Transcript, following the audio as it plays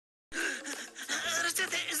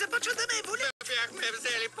бяхме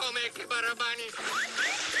взели по-меки барабани.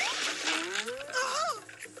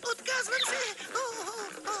 Отказвам се!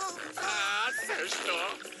 Аз също.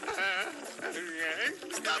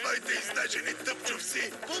 Ставайте, изнежени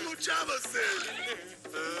тъпчовци! Получава се!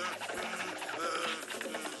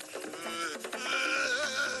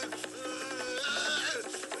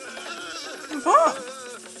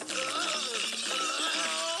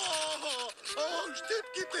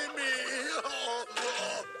 Щипките ми!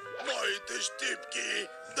 Моите щипки!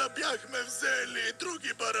 Да бяхме взели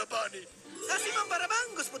други барабани! Аз имам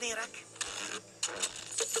барабан, господин Рак.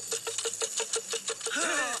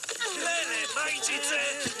 Леле,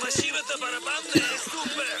 майчице, машината барабанна е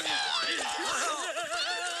супер!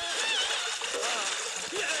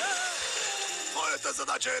 Моята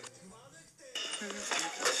задача е...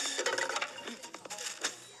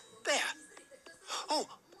 There. Oh,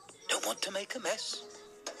 don't want to make a mess.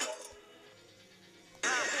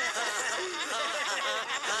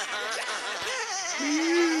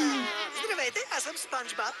 Здравейте, аз съм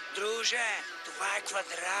Спанч Боб. Друже, това е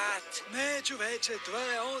квадрат. Не, човече,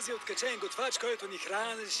 това е онзи откачен готвач, който ни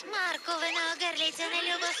хранеше. Маркове на гърлица на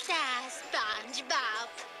любовта, Спанч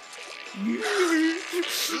Боб.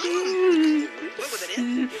 Благодаря.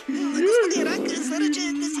 Господин Рак, заръча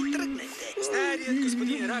да си тръгнете. Старият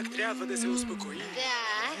господин Рак трябва да се успокои.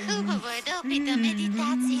 Да, хубаво е да опита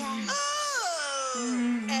медитация.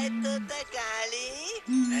 Ето така ли?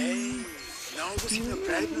 Ей, много си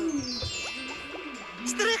напреднал.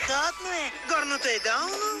 Страхотно е. Горното е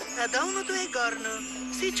долно, а долното е горно.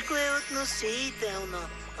 Всичко е относително.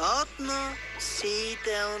 Относително.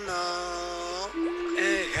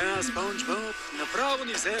 Еха, Спанч Боб, направо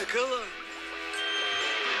ни взе акъла.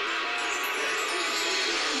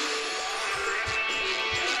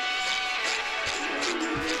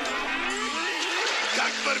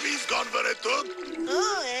 Как върви изгонването?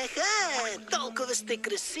 О, еха, толкова сте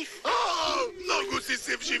красив. Много си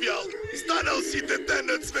се вживял. Станал си дете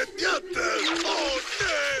на цветята. О,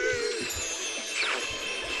 не!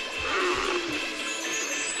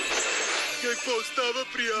 Какво става,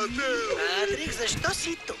 приятел? Патрик, защо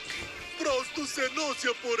си тук? Просто се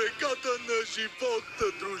нося по реката на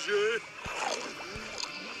живота, друже.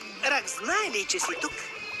 Рак знае ли, че си тук?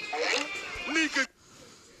 Никак...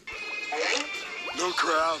 No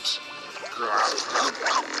crowds.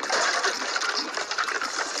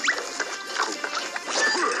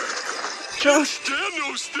 Stand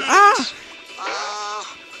those things!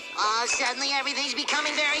 Suddenly everything's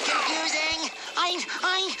becoming very confusing.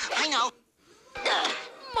 I know.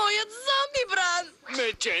 Моят зомби брат!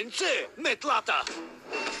 Меченце, метлата!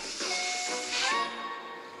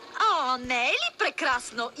 О, не е ли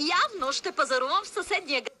прекрасно? Явно ще пазарувам в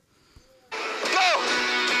съседния град.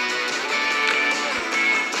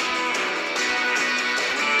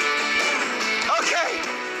 Okay,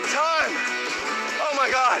 time. Oh my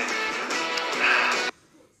God.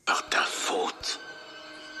 Par ta faute.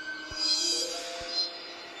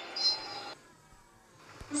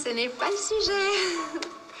 Ce n'est pas le sujet.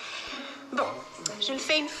 Bon, je le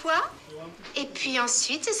fais une fois, et puis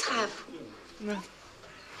ensuite, ce sera à vous.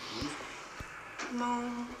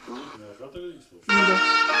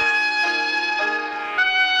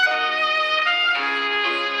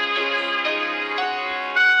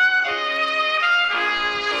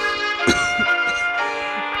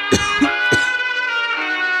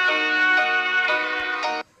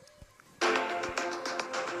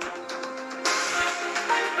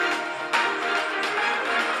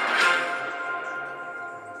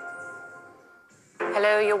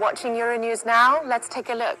 Hello, you're watching Euronews now. Let's take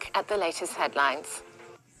a look at the latest headlines.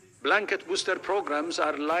 Blanket booster programs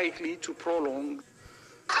are likely to prolong.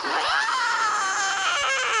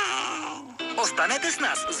 Останете с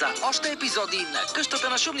нас за още епизоди на къщата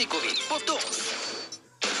на Шумникови по Тунс.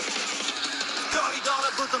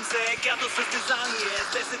 Коридора бутам се, като състезание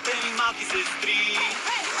с 10 ми малки сестри.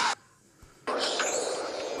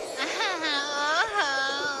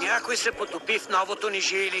 Някой се потопи в новото ни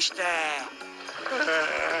жилище.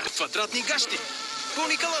 Квадратни гащи по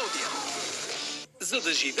Никелодия. За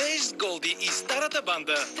да живееш с Голди и старата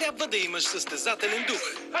банда, трябва да имаш състезателен дух.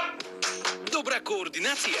 Добра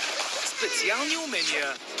координация, специални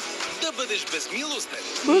умения, да бъдеш безмилостен,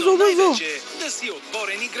 но най-вече да си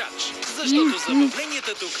отборен играч. Защото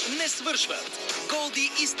забавленията тук не свършват.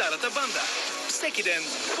 Голди и старата банда. Всеки ден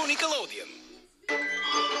по Никелодиан.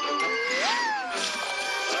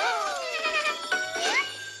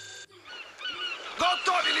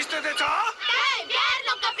 Готови ли сте, деца? Да,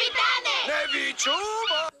 вярно, капитане! Не ви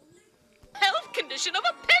чува! Health condition of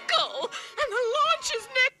a pickle! And the launch is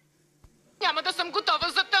next! Няма да съм готова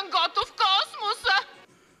за тангото в космоса!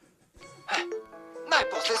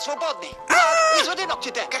 свободни. Извади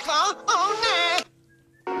ногтите. Какво? О, не!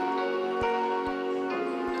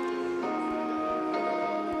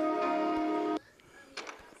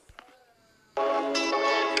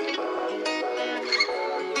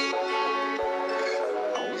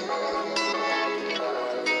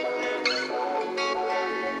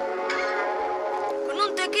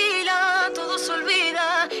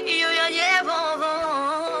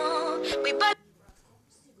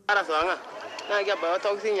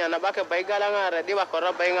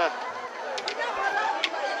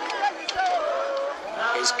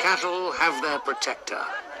 His cattle have their protector.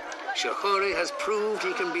 Shahuri has proved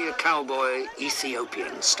he can be a cowboy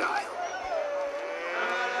Ethiopian style.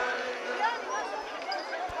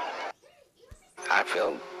 I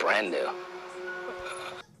feel brand new.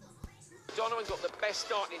 Donovan got the best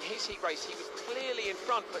start in his heat race. He was clearly in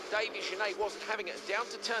front, but David Genet wasn't having it. Down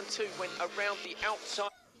to turn 2, went around the outside.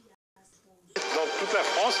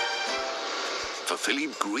 For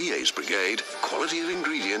Philippe Gouillet's brigade, quality of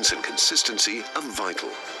ingredients and consistency are vital.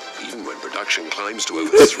 Even when production climbs to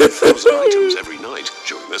over 3,000 items every night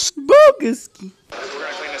during this. Български.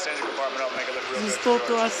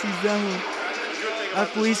 Защото аз си вземам.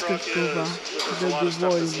 Ако исках това, да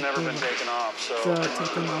говорим за това. За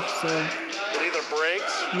Taken-Off, so... Either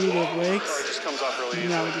breaks,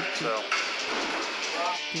 няма да чу.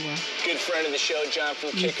 Good friend of the show, John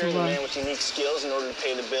from Kicker, the man with unique skills in order to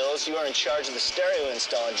pay the bills. You are in charge of the stereo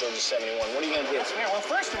install in Georgia 71. What are you going to do? Yeah, well,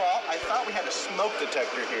 first of all, I thought we had a smoke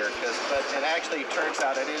detector here, but it actually turns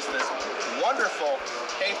out it is this wonderful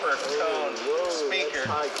paper tone speaker.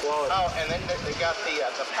 High quality. Oh, and then they got the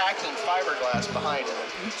packing fiberglass behind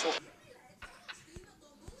it. So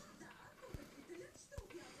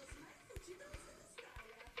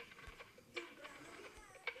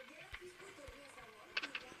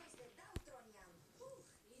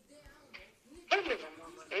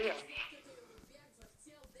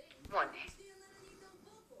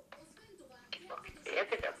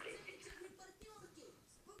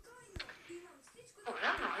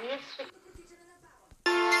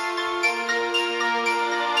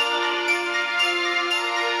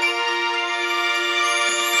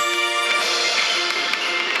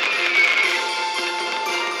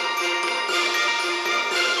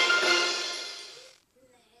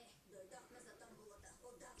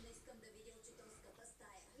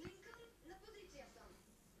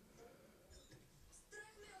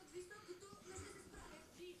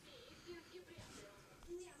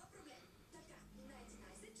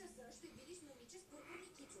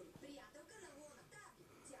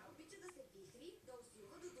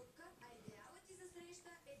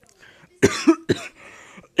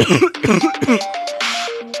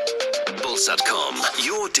Bulls.com,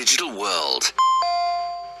 your digital world.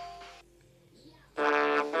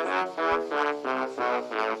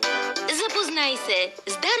 Запознай се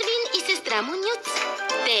с Дарвин и сестра му Нюц.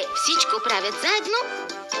 Те всичко правят заедно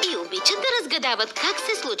и обичат да разгадават как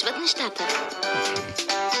се случват нещата.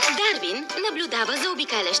 Дарвин наблюдава за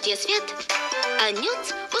обикалящия свят, а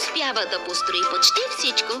Нюц успява да построи почти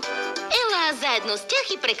всичко. Ела заедно с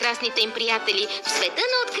тях и прекрасните им приятели в света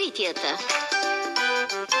на откритията.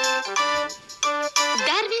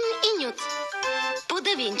 Дарвин и Нюц. По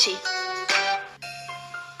Да Винчи.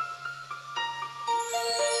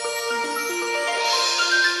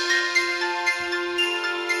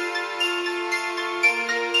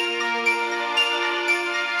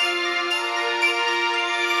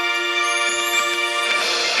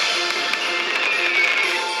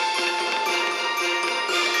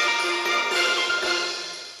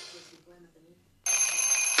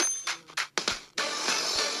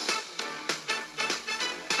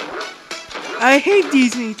 I hate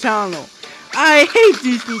Disney Channel. I hate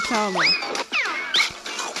Disney Channel.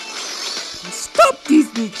 Stop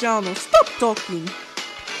Disney Channel. Stop talking.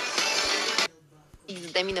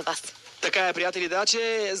 Издаде ми на вас. Така е, приятели,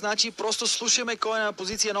 значи просто слушаме кой е на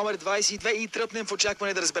позиция номер 22 и тръпнем в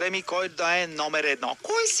очакване да разберем и кой да е номер 1.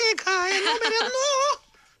 Кой сега е номер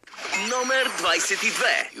 1? Номер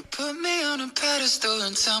 22. You put me on a pedestal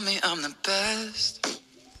and tell me I'm the best.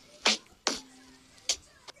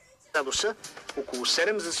 градуса, около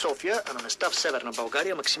 7 за София, а на места в Северна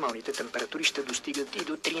България максималните температури ще достигат и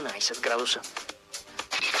до 13 градуса.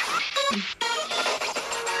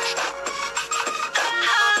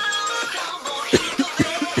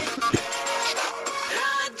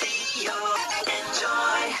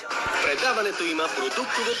 Предаването има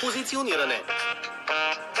продуктово позициониране.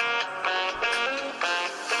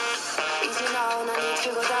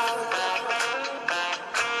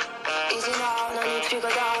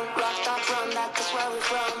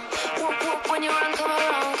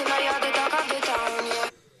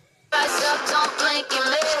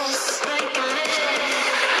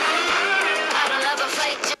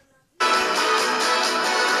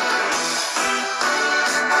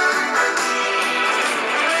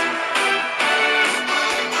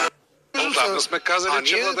 Не сме казали,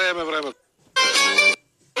 че владееме времето.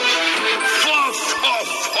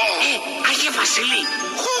 Айде, Васили!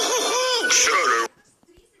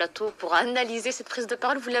 Plateau pour analyser cette prise de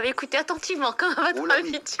parole. Vous l'avez écouté attentivement, comme à votre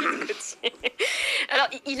habitude. Alors,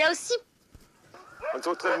 il a aussi... Und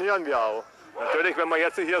so trainieren wir auch. Natürlich, wenn wir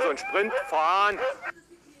jetzt hier so einen Sprint fahren.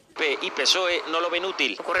 Y PSOE no lo ven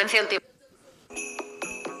útil. Ocurrencia en tiempo.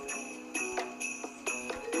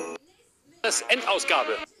 Das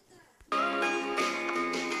Endausgabe.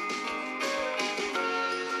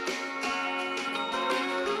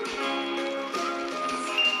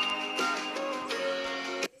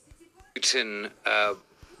 Putin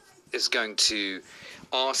is going to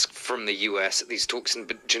ask from the US at these talks in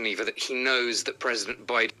Geneva that he knows that President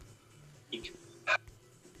Biden.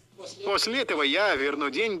 После этого я верну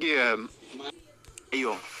деньги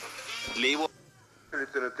для его.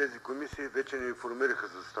 На тези комисии вече ни информираха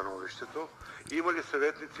за становището. Има ли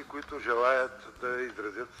съветници, които желаят да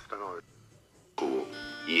изразят становище?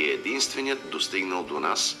 И е единственият достигнал до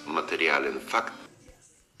нас материален факт.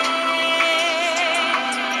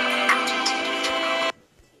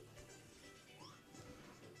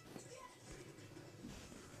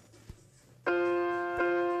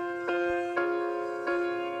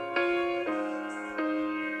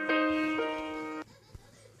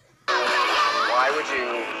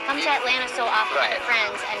 Come to Atlanta so often with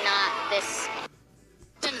friends and not this.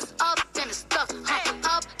 Then it's up, then it's stuck.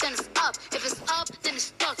 Up, then it's up. If it's up, then it's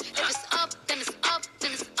stuck. If it's up, then it's up.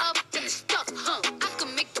 Then it's up, then it's stuck. I can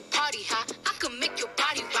make the party hot. I can make your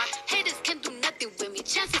body rock. Haters can do nothing with me.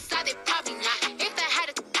 Chances are they probably not. If I had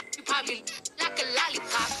a you probably like a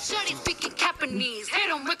lollipop. Shorty speaking Japanese. Hit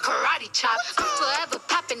 'em with karate chop. I'm forever